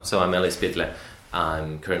So I'm Elias Pietilä.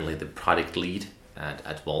 I'm currently the product lead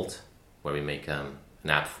at Wolt, where we make an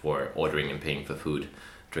app for ordering and paying for food,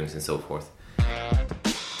 drinks and so forth.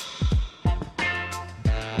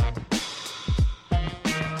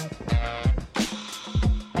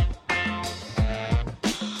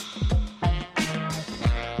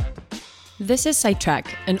 This is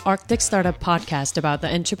Sidetrack, an Arctic startup podcast about the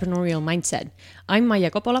entrepreneurial mindset. I'm Maija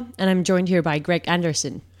Kopola, and I'm joined here by Greg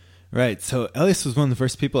Anderson. Right. So Elias was one of the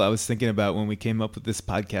first people I was thinking about when we came up with this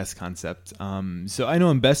podcast concept. So I know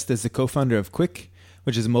him best as the co-founder of Quick,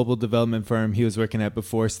 which is a mobile development firm he was working at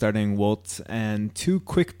before starting Wolt. And 2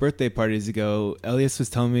 quick birthday parties ago, Elias was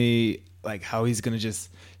telling me like how he's going to just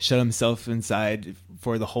shut himself inside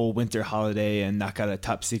for the whole winter holiday and knock out a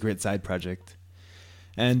top secret side project.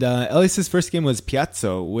 And Elias's first game was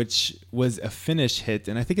Piazzo, which was a Finnish hit,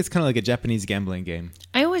 and I think it's kind of like a Japanese gambling game.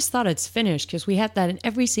 I always thought it's Finnish because we had that in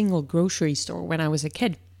every single grocery store when I was a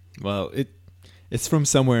kid. Well, it's from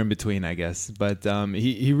somewhere in between, I guess. But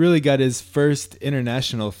he really got his first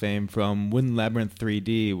international fame from Wooden Labyrinth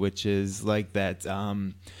 3D, which is like that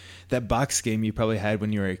box game you probably had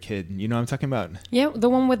when you were a kid. You know what I'm talking about? Yeah, the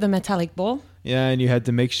one with the metallic ball. Yeah, and you had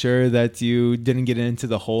to make sure that you didn't get into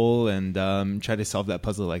the hole and try to solve that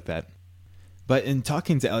puzzle like that. But in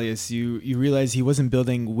talking to Elias, you realize he wasn't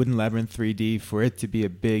building Wooden Labyrinth 3D for it to be a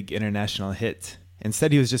big international hit.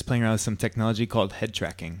 Instead, he was just playing around with some technology called head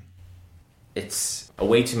tracking. It's a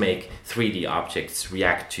way to make 3D objects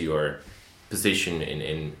react to your position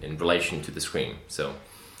in relation to the screen. So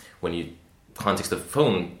when you context the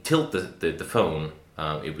phone, tilt the phone,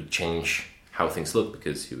 it would change how things look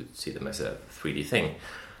because you would see them as a 3D thing.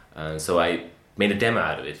 So I made a demo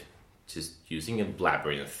out of it, just using a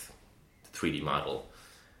Labyrinth 3D model.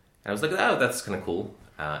 And I was like, oh, that's kind of cool.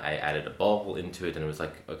 I added a ball into it and it was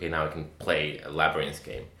like, okay, now I can play a Labyrinth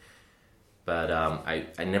game. But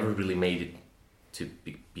I never really made it to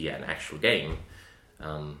be an actual game.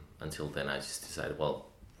 Until then I just decided, well,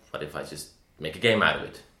 what if I just make a game out of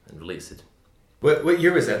it and release it? What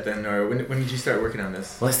year was that then, or when did you start working on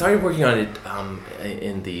this? Well, I started working on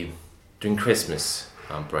it during Christmas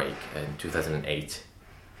break in 2008,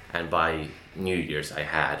 and by New Year's I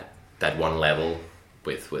had that one level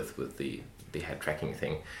with the head tracking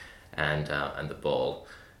thing, and the ball,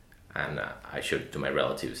 and I showed it to my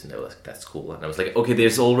relatives, and they were like, "That's cool." And I was like, "Okay,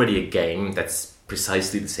 there's already a game that's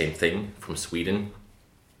precisely the same thing from Sweden,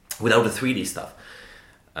 without the 3D stuff,"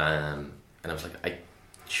 and I was like,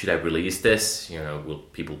 should I release this? You know, will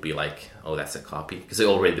people be like, oh, that's a copy? Because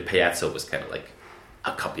already the Piazzo was kind of like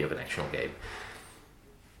a copy of an actual game.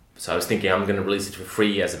 So I was thinking I'm going to release it for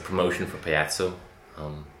free as a promotion for Piazzo,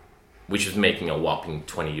 which was making a whopping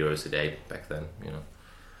 20 euros a day back then. You know,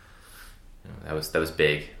 that was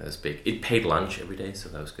big. That was big. It paid lunch every day, so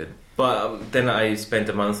that was good. But then I spent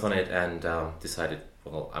a month on it and decided,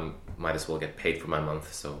 well, I might as well get paid for my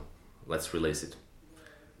month, so let's release it.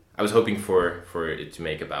 I was hoping for it to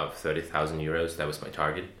make about 30,000 euros. That was my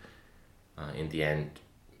target. In the end,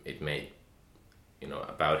 it made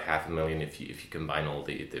about 500,000 if you combine all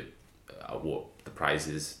the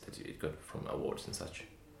prizes that it got from awards and such.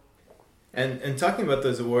 And talking about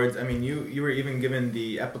those awards, I mean, you were even given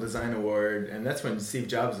the Apple Design Award, and that's when Steve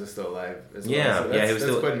Jobs was still alive as well. Yeah, so that's, he was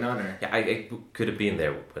that's still quite an honor. Yeah, I could have been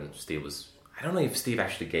there when Steve was. I don't know if Steve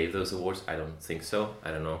actually gave those awards. I don't think so.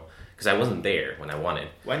 I don't know. Because I wasn't there when I won it.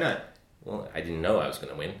 Why not? Well, I didn't know I was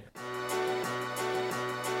going to win.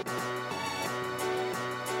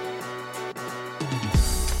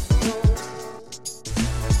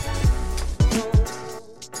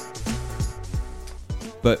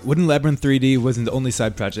 But Wooden Labyrinth 3D wasn't the only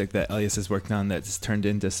side project that Elias has worked on that's turned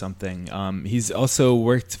into something. He's also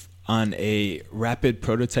worked on a rapid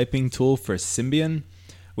prototyping tool for Symbian,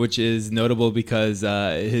 which is notable because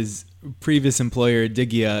his previous employer,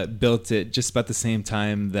 Digia, built it just about the same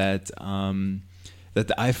time that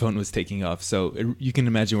the iPhone was taking off. So you can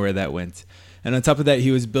imagine where that went. And on top of that, he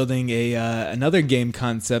was building another game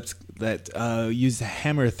concept that used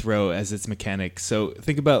hammer throw as its mechanic. So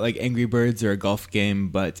think about like Angry Birds or a golf game,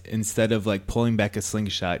 but instead of like pulling back a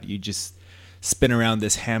slingshot, you just spin around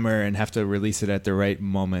this hammer and have to release it at the right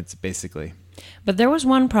moment, basically. But there was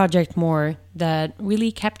one project more that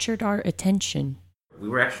really captured our attention. We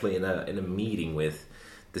were actually in a meeting with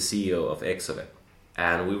the CEO of Exove,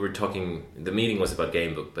 and we were talking. The meeting was about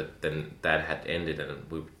Gamebook, but then that had ended, and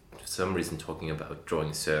we were for some reason talking about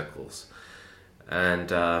drawing circles, and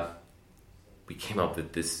we came up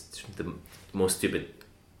with the most stupid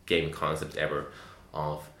game concept ever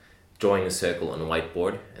of drawing a circle on a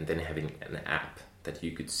whiteboard and then having an app that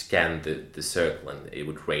you could scan the circle and it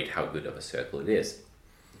would rate how good of a circle it is.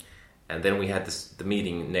 And then we had the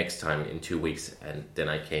meeting next time in 2 weeks, and then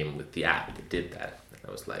I came with the app that did that. And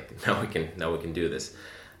I was like, now we can do this.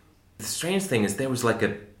 The strange thing is there was like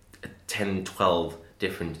a 10, 12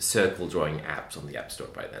 different circle drawing apps on the App Store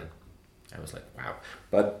by then. I was like, wow.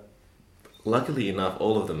 But luckily enough,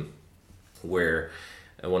 all of them were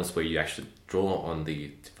ones where you actually draw on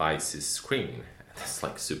the device's screen. That's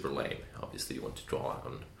like super lame. Obviously, you want to draw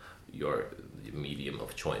on your medium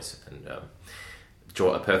of choice, and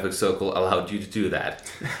Draw a Perfect Circle allowed you to do that.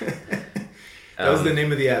 That was the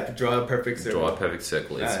name of the app, Draw a Perfect Circle. Draw a Perfect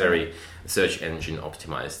Circle. It's very search engine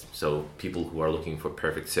optimized, so people who are looking for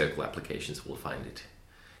perfect circle applications will find it.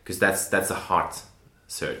 Because that's a hot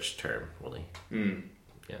search term, really. Mm.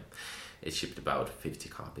 Yeah. It shipped about 50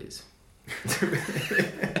 copies.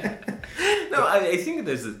 No, I think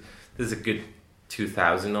there's a good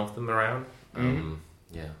 2,000 of them around.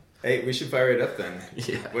 Yeah. Hey, we should fire it up then.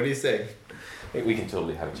 Yeah. What do you say? We can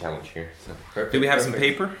totally have a challenge here. So. Perfect, Do we have some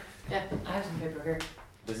paper? Yeah, I have some paper here.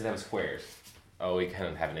 Does it have squares? Oh, we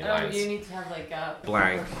can't have any Oh, lines. you need to have like a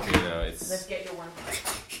Blank, you know, Let's it's get your one.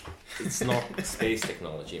 it's not space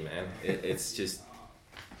technology, man. It's just,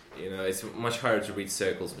 you know, it's much harder to read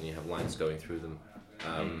circles when you have lines going through them.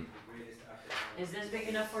 Is this big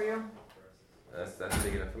enough for you? That's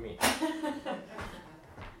big enough for me.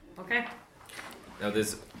 Okay. Now,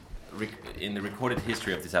 in the recorded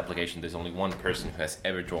history of this application, there's only one person who has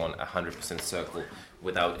ever drawn 100% circle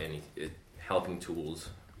without any helping tools,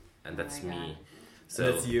 and that's me. So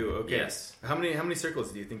that's you, okay. Yes. How many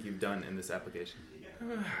circles do you think you've done in this application?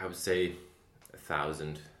 I would say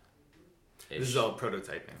 1,000. This is all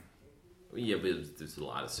prototyping. Yeah, but there's a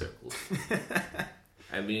lot of circles.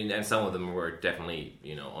 I mean, and some of them were definitely,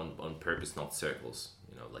 you know, on purpose, not circles,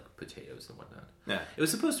 you know, like potatoes and whatnot. Yeah. It was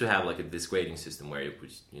supposed to have like this grading system where it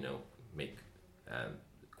would, you know, make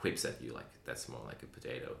quips at you, like, that's more like a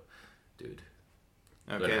potato, dude.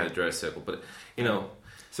 Okay. Learn how to draw a circle, but, you know.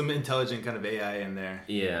 Some intelligent kind of AI in there.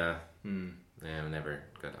 Yeah. Yeah, I never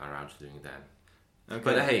got around to doing that. Okay.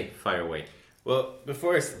 But hey, fire away. Well,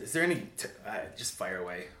 before, is there any, just fire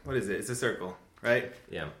away. What is it? It's a circle, right?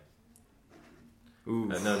 Yeah. Ooh.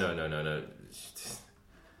 No.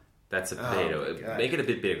 That's a potato. Oh, make it a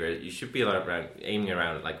bit bigger. You should be aiming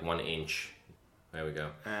around like 1 inch. There we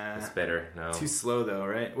go. That's better. No. Too slow though,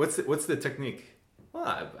 right? What's the technique?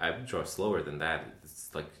 Well, I would draw slower than that.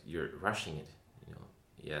 It's like you're rushing it. You know.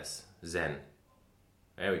 Yes. Zen.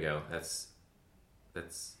 There we go. That's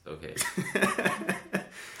okay.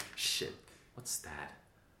 Shit. What's that?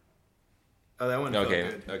 Oh, that one felt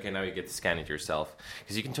good. Okay, now you get to scan it yourself.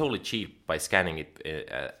 Because you can totally cheat by scanning it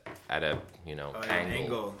at a, you know,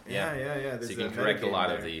 angle. Yeah. So you can correct a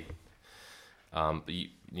lot of the... but you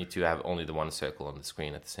need to have only the one circle on the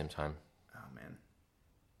screen at the same time. Oh, man.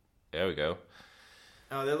 There we go.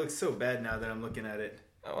 Oh, that looks so bad now that I'm looking at it.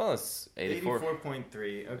 Oh, well, it's 84.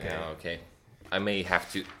 84.3, okay. Yeah, okay. I may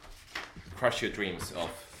have to crush your dreams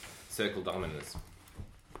of circle dominance.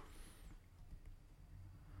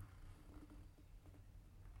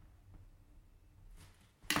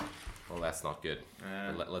 Well, that's not good.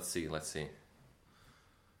 Let's see. Come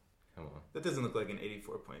on. That doesn't look like an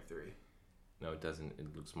 84.3. No, it doesn't.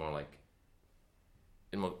 It looks more like...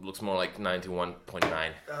 It looks more like 91.9.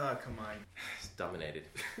 Oh, come on. It's dominated.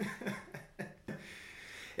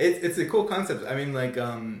 It's a cool concept. I mean, like,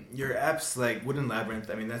 your app's like Wooden Labyrinth.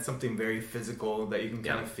 I mean, that's something very physical that you can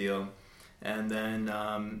kind of feel. And then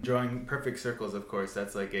drawing perfect circles, of course,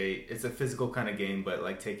 that's like it's a physical kind of game, but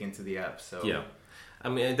like taken to the app. So yeah. I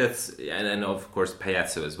mean, that's, and of course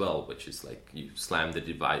Payazzo as well, which is like you slam the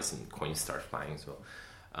device and coins start flying. So,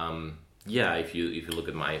 yeah, if you look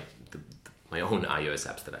at my own iOS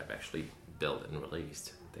apps that I've actually built and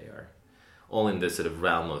released, they are all in this sort of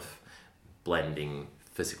realm of blending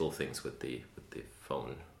physical things with the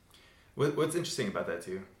phone. What's interesting about that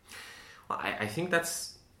too? Well, I think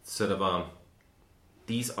that's sort of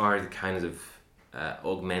these are the kinds of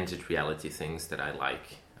augmented reality things that I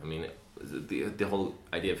like. I mean, the whole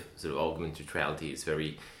idea of sort of augmented reality is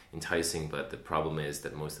very enticing, but the problem is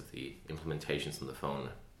that most of the implementations on the phone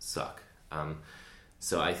suck.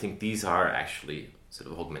 So I think these are actually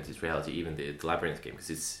sort of augmented reality, even the Labyrinth game,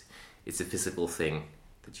 because it's a physical thing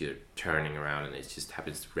that you're turning around and it just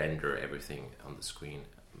happens to render everything on the screen.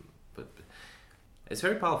 But it's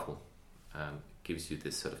very powerful. Gives you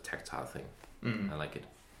this sort of tactile thing. I like it.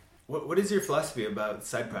 What is your philosophy about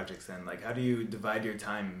side projects then? Like, how do you divide your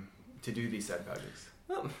time to do these side projects?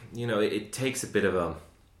 Well, you know, it takes a bit of a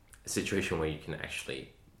situation where you can actually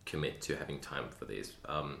commit to having time for this.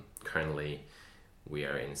 Currently, we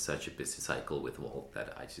are in such a busy cycle with Wolt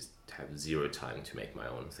that I just have zero time to make my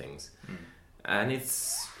own things. And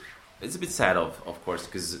it's it's a bit sad, of course,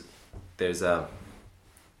 because there's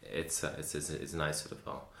it's a nice sort of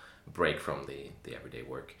a break from the everyday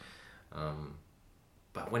work.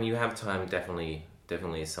 But when you have time, definitely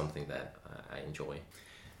is something that I enjoy.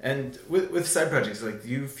 And with side projects, like, do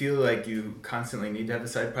you feel like you constantly need to have a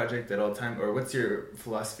side project at all time, or what's your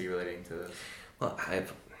philosophy relating to this? Well, I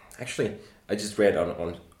just read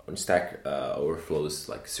on Stack Overflow's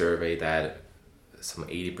like survey that some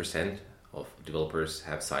 80% of developers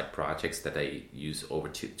have side projects that they use over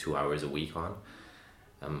 2 hours a week on.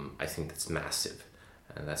 I think that's massive,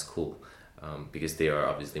 and that's cool, because they are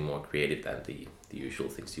obviously more creative than the usual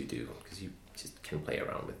things you do, because you just can play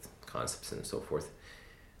around with concepts and so forth.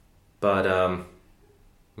 But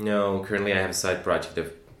no, currently I have a side project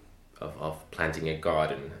of planting a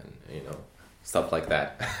garden and stuff like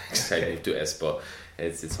that. I moved to Espoo.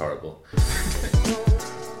 It's horrible.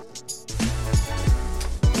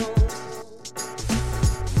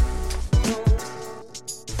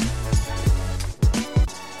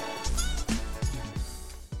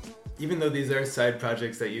 Even though these are side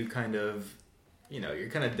projects that you kind of, you're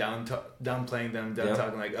kind of downplaying them,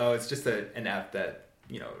 talking like, oh, it's just an app that,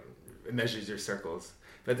 it measures your circles.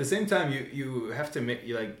 But at the same time, you have to make,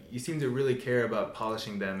 you seem to really care about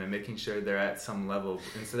polishing them and making sure they're at some level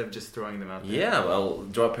instead of just throwing them out there. Yeah, well,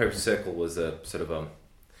 Draw a Perfect Circle was a sort of a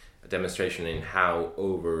demonstration in how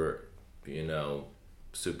over,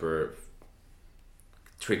 super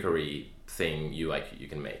trickery thing you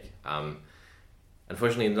can make.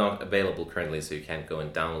 Unfortunately, it's not available currently, so you can't go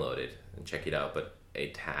and download it and check it out. But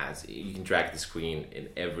you can drag the screen in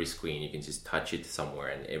every screen. You can just touch it somewhere,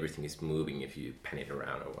 and everything is moving if you pan it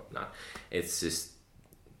around or whatnot. It's just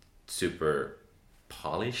super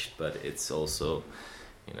polished, but it's also,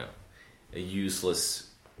 a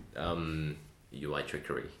useless UI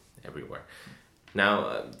trickery everywhere.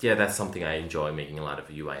 Now, that's something I enjoy, making a lot of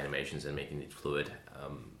UI animations and making it fluid.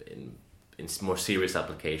 In more serious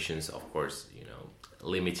applications, of course,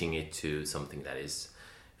 limiting it to something that is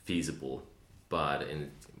feasible. But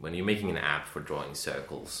when you're making an app for drawing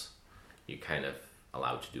circles, you're kind of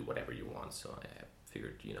allowed to do whatever you want. So I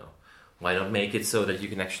figured, why not make it so that you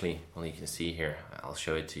can actually, well, you can see here, I'll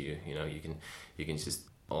show it to you. You can just,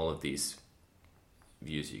 all of these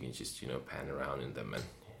views, you can just, pan around in them and,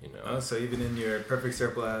 Oh, so even in your Perfect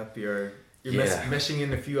Circle app, you're meshing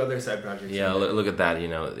in a few other side projects. Yeah, look at that.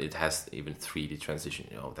 It has even 3D transition.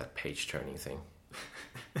 That page turning thing.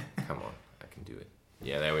 Come on, I can do it.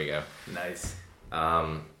 Yeah, there we go. Nice.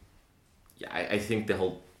 I think the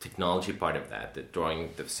whole technology part of that, the drawing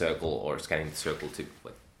the circle or scanning the circle took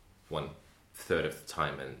like 1/3 of the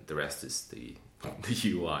time, and the rest is the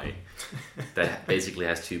UI that basically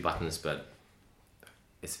has 2 buttons, but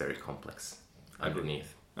it's very complex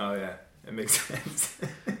underneath. Oh yeah, it makes sense.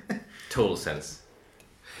 Total sense.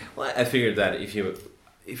 Well, I figured that if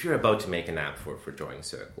you're about to make an app for drawing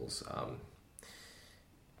circles,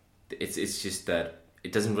 it's just that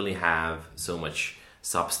it doesn't really have so much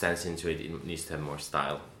substance into it. It needs to have more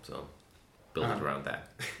style, so build it around that.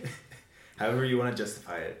 However you want to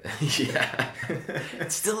justify it. Yeah.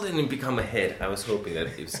 It still didn't become a hit. I was hoping that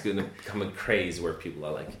it was going to become a craze where people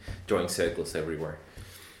are like drawing circles everywhere.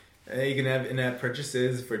 You can have in-app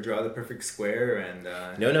purchases for Draw the Perfect Square and...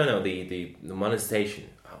 No. The monetization.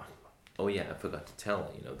 Oh yeah, I forgot to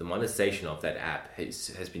tell. The monetization of that app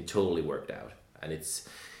has been totally worked out, and it's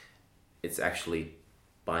actually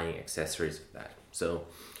buying accessories of that. So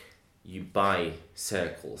you buy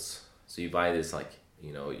circles. So you buy this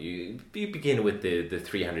you begin with the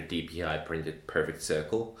 300 dpi printed perfect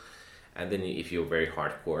circle, and then if you're very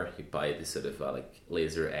hardcore, you buy this sort of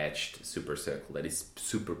laser etched super circle that is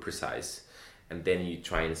super precise, and then you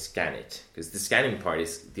try and scan it, because the scanning part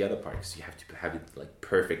is the other part, because you have to have it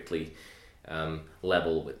perfectly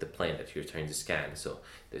level with the plane that you're trying to scan. So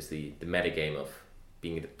there's the metagame of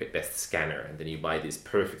being the best scanner, and then you buy these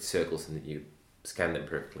perfect circles and then you scan them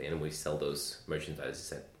perfectly, and we sell those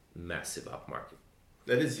merchandises at massive upmarket.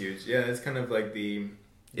 That is huge. Yeah, it's kind of like the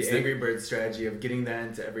Angry Bird strategy of getting that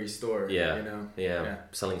into every store. Yeah.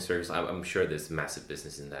 Selling circles. I'm sure there's massive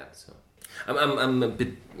business in that. So I'm a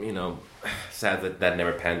bit sad that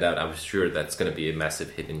never panned out. I was sure that's going to be a massive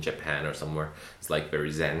hit in Japan or somewhere. It's like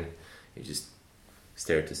very zen. You just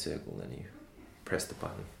stare at the circle and you press the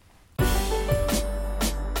button.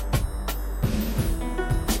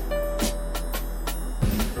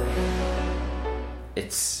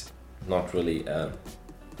 It's not really a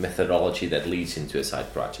methodology that leads into a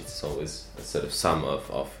side project. It's always a sort of sum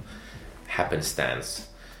of happenstance.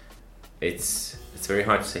 It's very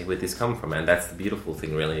hard to say where this come from, and that's the beautiful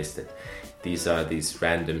thing really, is that these are these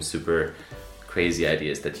random super crazy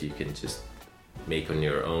ideas that you can just make on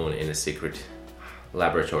your own in a secret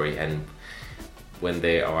laboratory, and when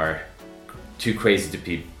they are too crazy to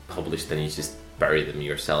be published, then you just bury them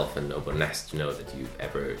yourself and no one has to know that you've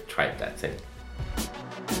ever tried that thing.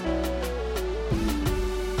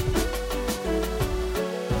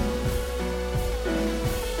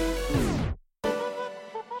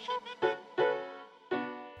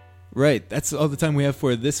 Right, that's all the time we have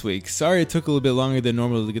for this week. Sorry it took a little bit longer than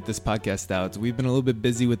normal to get this podcast out. We've been a little bit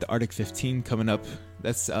busy with the Arctic 15 coming up.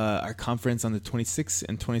 That's our conference on the 26th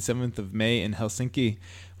and 27th of May in Helsinki,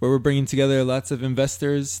 where we're bringing together lots of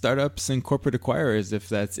investors, startups, and corporate acquirers, if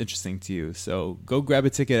that's interesting to you. So go grab a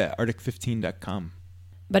ticket at arctic15.com.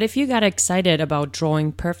 But if you got excited about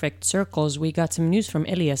drawing perfect circles, we got some news from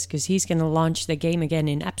Elias, because he's going to launch the game again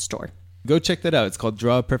in App Store. Go check that out. It's called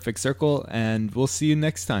Draw a Perfect Circle, and we'll see you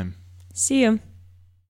next time. See you.